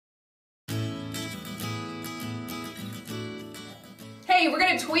Today we're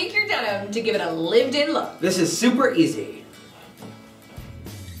going to tweak your denim to give it a lived-in look. This is super easy.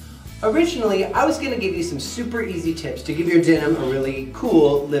 Originally, I was going to give you some super easy tips to give your denim a really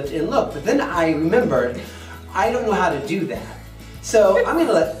cool lived-in look, but then I remembered I don't know how to do that. So I'm going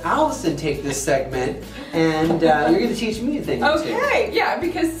to let Allison take this segment, and you're going to teach me a thing or two. Okay, yeah,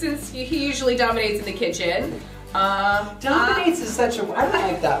 because since he usually dominates in the kitchen. Dominates is such a, I don't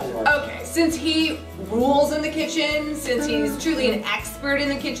like that word. Okay, since he rules in the kitchen, since he's truly an expert in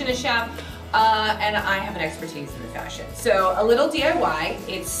the kitchen, a chef, and I have an expertise in the fashion. So a little DIY,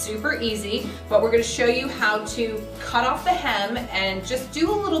 it's super easy, but we're going to show you how to cut off the hem and just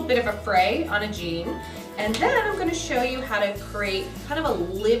do a little bit of a fray on a jean. And then I'm going to show you how to create kind of a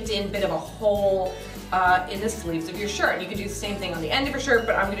lived-in bit of a hole in the sleeves of your shirt. You can do the same thing on the end of your shirt,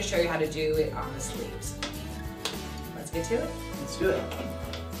 but I'm going to show you how to do it on the sleeves. Let's get to it. Let's do it.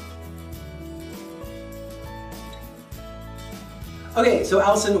 Okay, so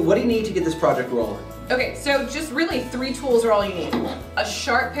Allison, what do you need to get this project rolling? Okay, so just really 3 tools are all you need. A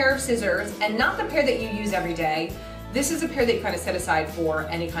sharp pair of scissors, and not the pair that you use every day. This is a pair that you kind of set aside for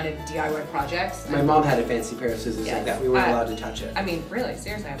any kind of DIY projects. My mom had a fancy pair of scissors like that. We weren't allowed to touch it. I mean, really,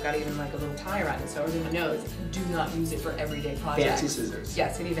 seriously, I've got even like a little tie around it so everyone knows, do not use it for everyday projects. Fancy scissors.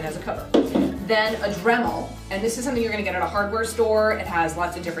 Yes, it even has a cover. Then a dremel, and this is something you're gonna get at a hardware store. It has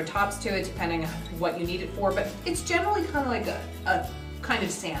lots of different tops to it depending on what you need it for, but it's generally kind of like a kind of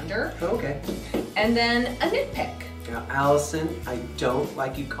sander. Okay. And then a knit pick. Now, Allison, I don't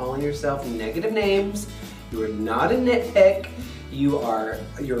like you calling yourself negative names. You are not a nitpick. You're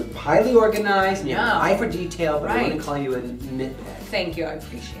highly organized and you have an eye for detail, but I want to call you a nitpick. Thank you, I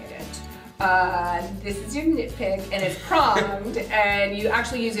appreciate it. This is your knit pick, and it's pronged, and you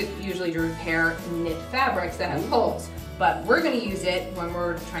actually use it usually to repair knit fabrics that have holes. But we're going to use it when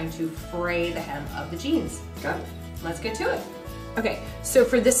we're trying to fray the hem of the jeans. Got it. Let's get to it. Okay, so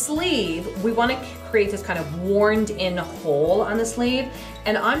for the sleeve, we want to create this kind of worn-in hole on the sleeve,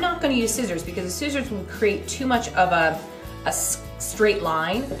 and I'm not going to use scissors because the scissors will create too much of a straight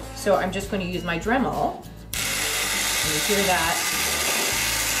line, so I'm just going to use my dremel. And you hear that.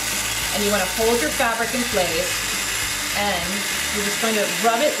 And you want to hold your fabric in place, and you're just going to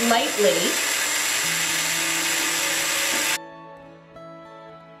rub it lightly.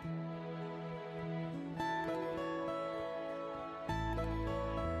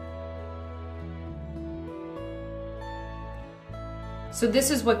 So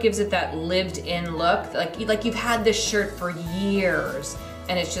this is what gives it that lived-in look, like you've had this shirt for years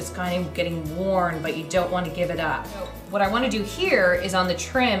and it's just kind of getting worn, but you don't want to give it up. So what I want to do here is on the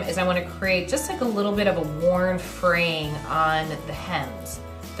trim is I want to create just like a little bit of a worn fraying on the hems,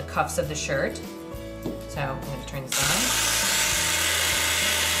 the cuffs of the shirt. So I'm going to turn this on.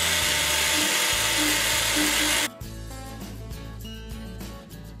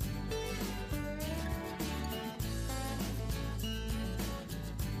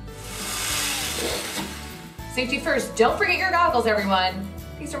 Safety first, don't forget your goggles, everyone.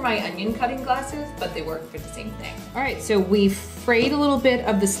 These are my onion cutting glasses, but they work for the same thing. All right, so we frayed a little bit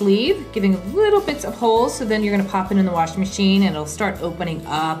of the sleeve, giving little bits of holes, so then you're gonna pop it in the washing machine and it'll start opening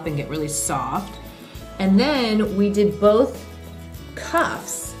up and get really soft. And then we did both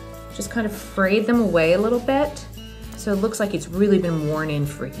cuffs, just kind of frayed them away a little bit. So it looks like it's really been worn in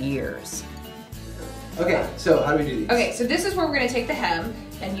for years. Okay, so how do we do these? Okay, so this is where we're gonna take the hem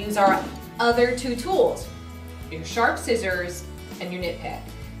and use our other 2 tools. Your sharp scissors and your knit pick.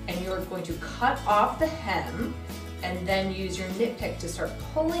 And you're going to cut off the hem and then use your knit pick to start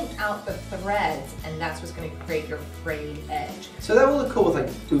pulling out the threads, and that's what's going to create your frayed edge. So that will look cool with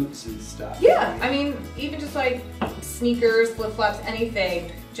like boots and stuff. Yeah, I mean, even just like sneakers, flip-flops,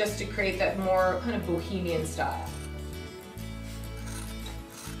 anything, just to create that more kind of bohemian style.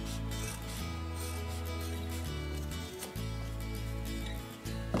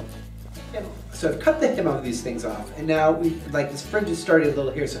 So I've cut the hem of these things off, and now we this fringe is starting a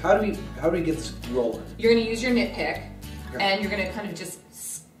little here. So how do we get this rolling? You're going to use your knit pick, and you're going to kind of just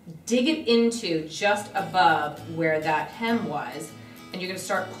dig it into just above where that hem was, and you're going to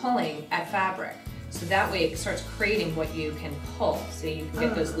start pulling at fabric. So that way it starts creating what you can pull, so you can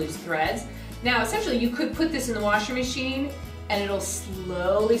get those loose threads. Now, essentially, you could put this in the washing machine, and it'll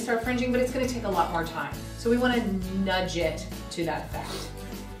slowly start fringing, but it's going to take a lot more time. So we want to nudge it to that effect.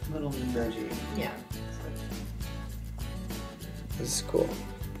 Little nudgy. Yeah. This is cool.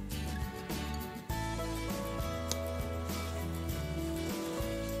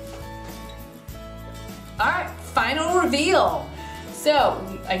 All right, final reveal. So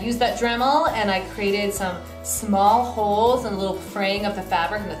I used that Dremel and I created some small holes and a little fraying of the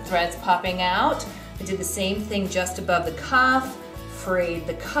fabric and the threads popping out. I did the same thing just above the cuff, frayed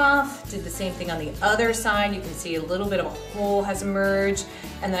the cuff, did the same thing on the other side. You can see a little bit of a hole has emerged.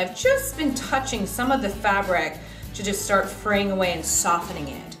 And then I've just been touching some of the fabric to just start fraying away and softening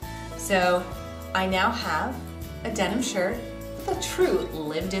it. So I now have a denim shirt with a true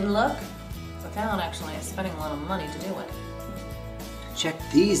lived-in look without actually spending a lot of money to do it. Check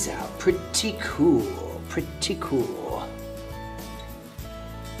these out, pretty cool, pretty cool.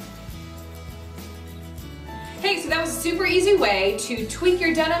 Hey, so that was a super easy way to tweak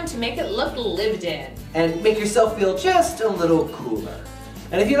your denim to make it look lived in. And make yourself feel just a little cooler.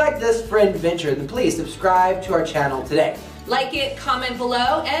 And if you like this friend venture, then please subscribe to our channel today. Like it, comment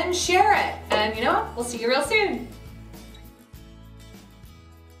below, and share it. And you know what? We'll see you real soon.